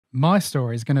My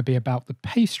story is going to be about the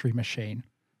pastry machine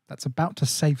that's about to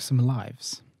save some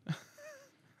lives.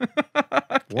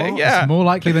 What? It's more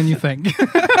likely than you think.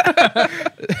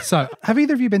 So, have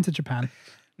either of you been to Japan?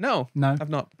 No, No? I've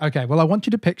not. Okay, well, I want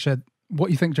you to picture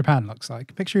what you think Japan looks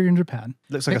like. Picture you're in Japan.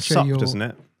 Looks like a Picture sock, your- doesn't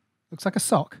it? Looks like a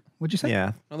sock. Would you say?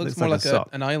 Yeah. It looks more a like sock.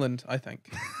 an island, I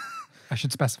think. I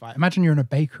should specify. Imagine you're in a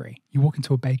bakery. You walk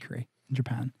into a bakery in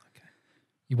Japan. Okay.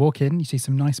 You walk in, you see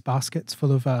some nice baskets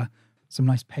full of some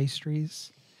nice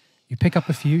pastries. You pick up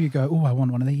a few, you go, oh, I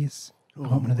want one of these. I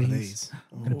want one of these.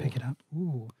 I'm going to pick it up.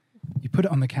 Ooh. You put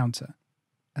it on the counter,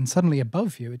 and suddenly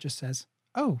above you, it just says,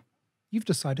 oh, you've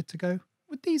decided to go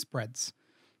with these breads.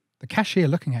 The cashier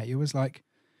looking at you was like,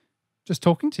 just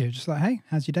talking to you, just like, hey,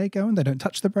 how's your day going? They don't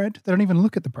touch the bread. They don't even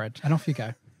look at the bread, and off you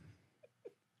go.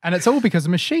 And it's all because the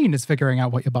machine is figuring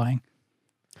out what you're buying.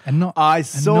 And not I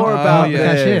saw about the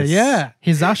this. cashier. Yeah.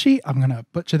 Hisashi, I'm going to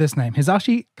butcher this name.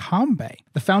 Hisashi Kanbei,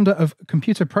 the founder of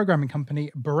computer programming company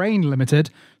Brain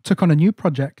Limited, took on a new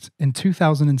project in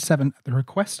 2007 at the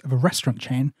request of a restaurant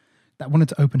chain that wanted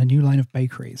to open a new line of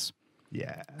bakeries.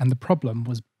 Yeah. And the problem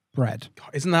was bread. God,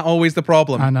 isn't that always the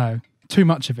problem? I know. Too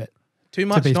much of it. Too To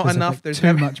much, be not specific. enough. There's too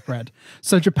never... much bread.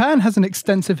 So Japan has an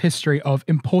extensive history of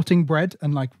importing bread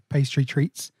and like pastry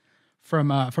treats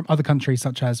from other countries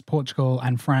such as Portugal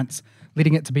and France,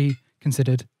 leading it to be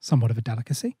considered somewhat of a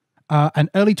delicacy. An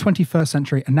early 21st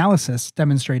century analysis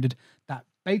demonstrated that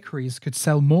bakeries could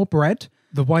sell more bread,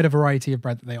 the wider variety of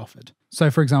bread that they offered. So,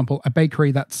 for example, a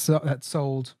bakery that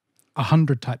sold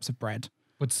 100 types of bread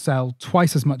would sell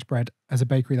twice as much bread as a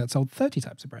bakery that sold 30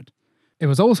 types of bread. It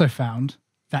was also found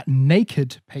that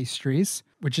naked pastries,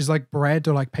 which is like bread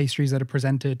or like pastries that are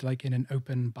presented like in an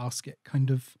open basket kind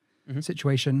of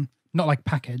situation, not like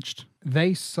packaged,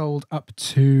 they sold up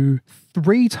to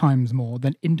 3 times more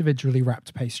than individually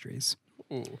wrapped pastries.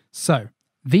 Ooh. So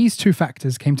these two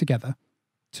factors came together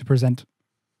to present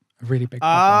a really big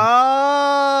problem.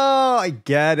 Oh, I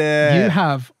get it. You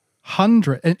have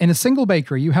in a single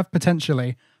bakery, you have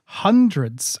potentially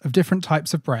hundreds of different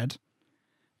types of bread,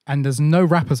 and there's no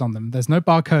wrappers on them. There's no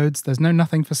barcodes. There's no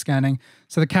nothing for scanning.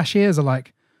 So the cashiers are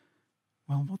like,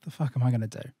 well, what the fuck am I going to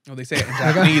do? Well, they say it in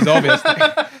Japanese, obviously.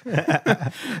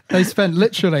 They spent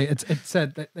literally, it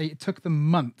said that it took them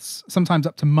months, sometimes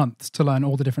up to months, to learn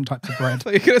all the different types of bread.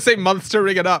 You're going to say months to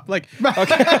ring it up. Like,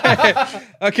 okay.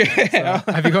 Okay.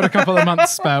 So, have you got a couple of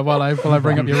months spare while I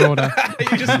bring up your order?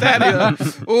 You just stand here.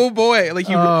 Oh, boy. Like,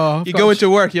 you go into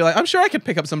work. You're like, I'm sure I could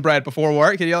pick up some bread before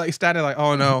work. And you're like standing like,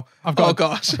 oh, no. I've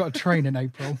got a train in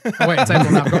April. Oh, wait, it's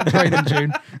April now. I've got a train in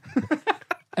June.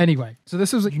 Anyway, so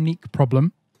this was a unique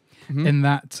problem in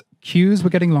that queues were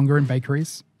getting longer in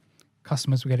bakeries.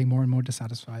 Customers were getting more and more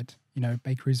dissatisfied. You know,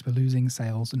 bakeries were losing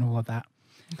sales and all of that.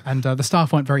 And the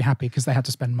staff weren't very happy because they had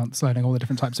to spend months learning all the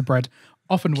different types of bread,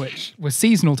 often which were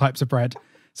seasonal types of bread.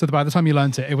 So that by the time you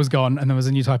learned it, it was gone and there was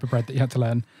a new type of bread that you had to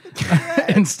learn.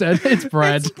 Instead, it's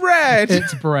bread. It's bread.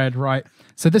 It's bread, right.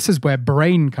 So this is where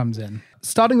Brain comes in.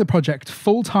 Starting the project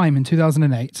full-time in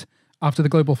 2008, after the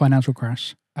global financial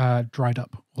crash, dried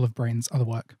up all of Brain's other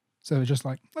work. So they're just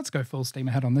like, let's go full steam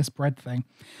ahead on this bread thing.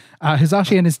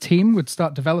 Hisashi and his team would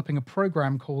start developing a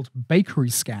program called Bakery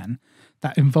Scan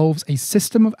that involves a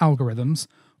system of algorithms,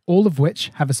 all of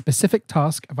which have a specific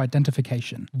task of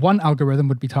identification. One algorithm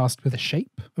would be tasked with the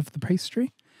shape of the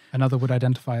pastry. Another would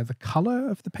identify the color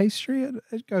of the pastry.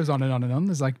 It goes on and on and on.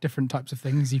 There's like different types of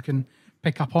things you can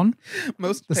pick up on.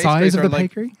 Most the size of the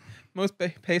bakery. Most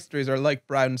pastries are like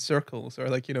brown circles or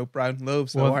like, brown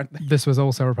loaves, though, aren't they? This was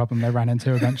also a problem they ran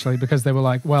into eventually because they were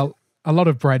like, well, a lot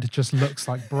of bread just looks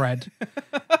like bread.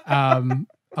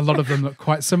 A lot of them look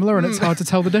quite similar and it's hard to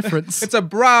tell the difference. It's a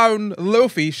brown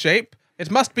loafy shape. It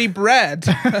must be bread.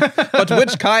 But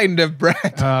which kind of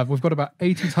bread? We've got about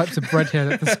 80 types of bread here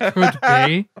that this could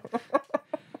be.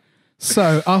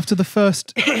 So after the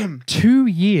first 2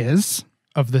 years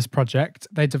of this project,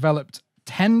 they developed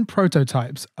 10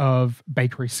 prototypes of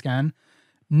Bakery Scan,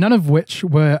 none of which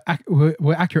were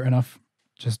accurate enough,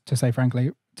 just to say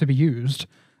frankly, to be used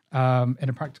in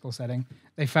a practical setting.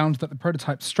 They found that the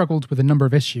prototypes struggled with a number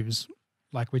of issues.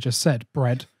 Like we just said,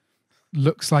 bread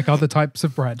looks like other types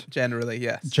of bread. Generally,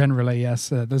 yes. Generally, yes.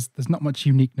 There's not much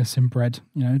uniqueness in bread.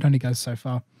 It only goes so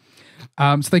far.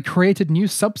 So they created new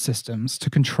subsystems to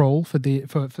control for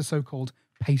so-called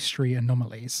pastry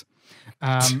anomalies.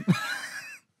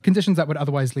 Conditions that would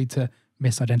otherwise lead to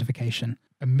misidentification.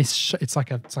 It's like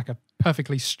a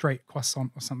perfectly straight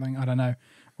croissant or something. I don't know.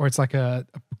 Or it's like a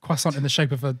croissant in the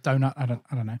shape of a donut. I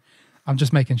don't know. I'm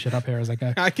just making shit up here as I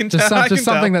go. I can just tell.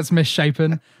 something that's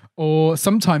misshapen. Or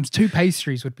sometimes two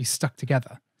pastries would be stuck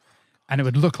together. and it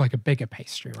would look like a bigger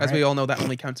pastry, right? As we all know, that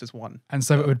only counts as one. And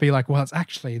so it would be like, well, it's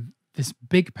actually this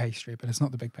big pastry, but it's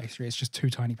not the big pastry. It's just two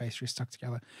tiny pastries stuck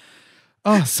together.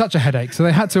 Oh, such a headache. So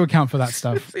they had to account for that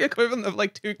stuff. It's the equivalent of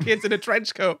like two kids in a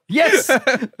trench coat. Yes,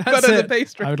 but that's as it. a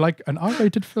pastry. I would like an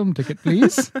R-rated film ticket,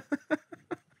 please.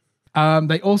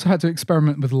 They also had to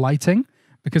experiment with lighting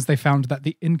because they found that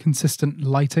the inconsistent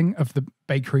lighting of the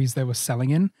bakeries they were selling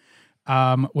in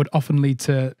would often lead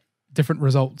to different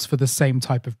results for the same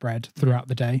type of bread throughout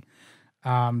the day.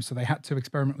 So they had to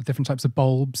experiment with different types of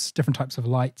bulbs, different types of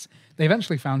lights. They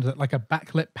eventually found that like a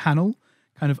backlit panel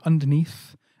kind of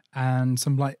underneath and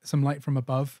some light from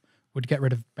above would get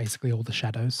rid of basically all the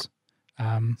shadows.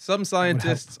 Some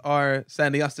scientists are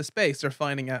sending us to space. They're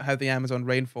finding out how the Amazon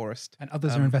rainforest, and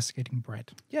others are investigating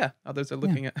bread. Yeah, others are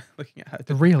looking at how The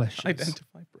to real issues.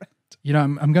 identify bread. You know,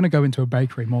 I'm going to go into a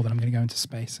bakery more than I'm going to go into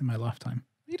space in my lifetime.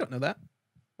 You don't know that.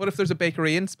 What if there's a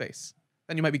bakery in space?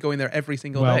 Then you might be going there every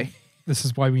single Well, day. this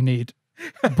is why we need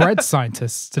bread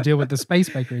scientists to deal with the space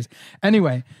bakeries.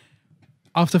 Anyway,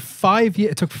 after 5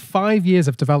 years, it took 5 years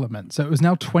of development. So it was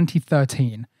now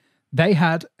 2013. They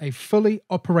had a fully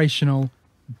operational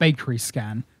bakery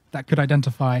scan that could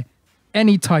identify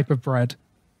any type of bread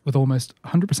with almost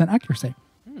 100% accuracy.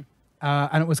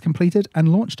 And it was completed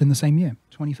and launched in the same year,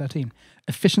 2013.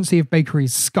 Efficiency of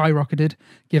bakeries skyrocketed,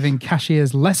 giving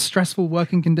cashiers less stressful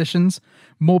working conditions,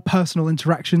 more personal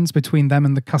interactions between them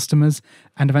and the customers,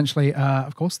 and eventually,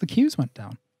 of course, the queues went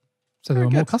down. So there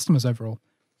were more customers overall,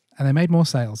 and they made more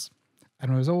sales.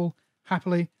 And it was all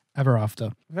happily ever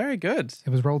after. Very good.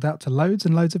 It was rolled out to loads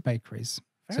and loads of bakeries.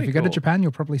 So Very if you go to cool. Japan,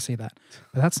 you'll probably see that.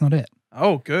 But that's not it.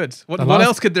 Oh, good. What last-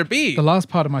 else could there be? The last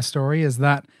part of my story is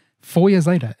that 4 years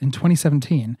later, in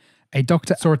 2017, a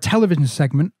doctor saw a television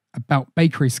segment about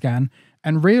bakery scan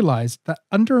and realized that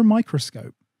under a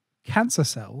microscope, cancer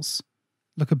cells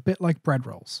look a bit like bread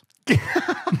rolls.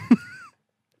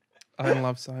 I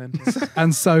love science.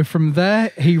 And so from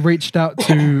there, he reached out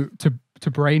to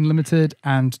Brain Limited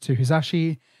and to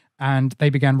Hisashi, and they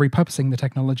began repurposing the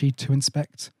technology to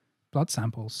inspect blood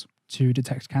samples to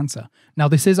detect cancer. Now,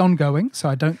 this is ongoing, so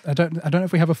I don't know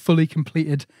if we have a fully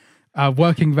completed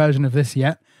working version of this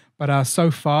yet, but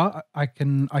so far I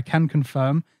can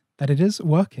confirm that it is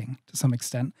working to some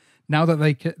extent. Now that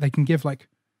they can give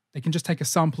they can just take a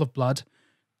sample of blood,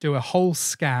 do a whole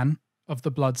scan of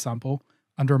the blood sample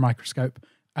under a microscope,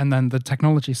 and then the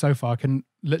technology so far can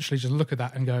literally just look at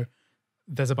that and go,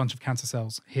 "There's a bunch of cancer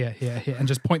cells here, here, here," and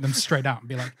just point them straight out and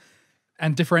be like,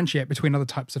 and differentiate between other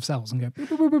types of cells and go boop,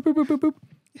 boop, boop, boop, boop, boop, boop.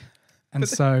 And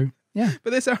so. Yeah, But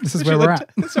this is where we're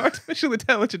at. This artificial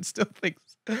intelligence still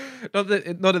thinks, not that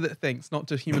it thinks, not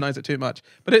to humanize it too much,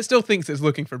 but it still thinks it's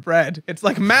looking for bread. It's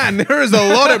like, man, there is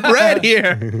a lot of bread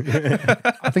here.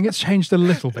 I think it's changed a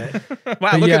little bit. Wow,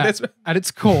 But look yeah, at this. at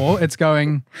its core, it's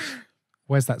going,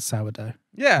 where's that sourdough?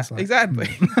 Yeah, like, exactly.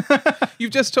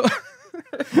 You've just told.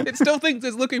 It still thinks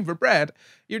it's looking for bread.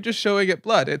 You're just showing it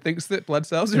blood. It thinks that blood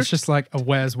cells are. It's just like a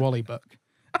Where's Wally book.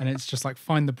 And it's just like,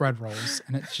 find the bread rolls.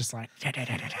 And it's just like,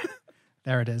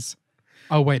 there it is.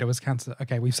 Oh, wait, it was cancer.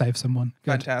 Okay, we've saved someone.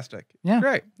 Good. Fantastic. Yeah.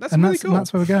 Great. That's And really cool.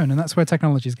 that's where we're going. And that's where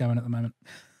technology's going at the moment.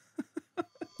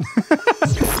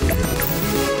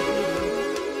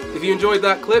 If you enjoyed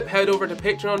that clip, head over to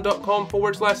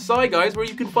patreon.com/SCI Guys where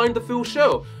you can find the full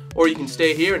show. Or you can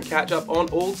stay here and catch up on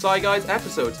old SCI Guys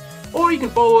episodes. Or you can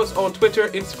follow us on Twitter,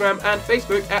 Instagram and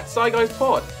Facebook at SCI Guys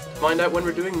Pod to find out when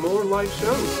we're doing more live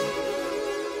shows.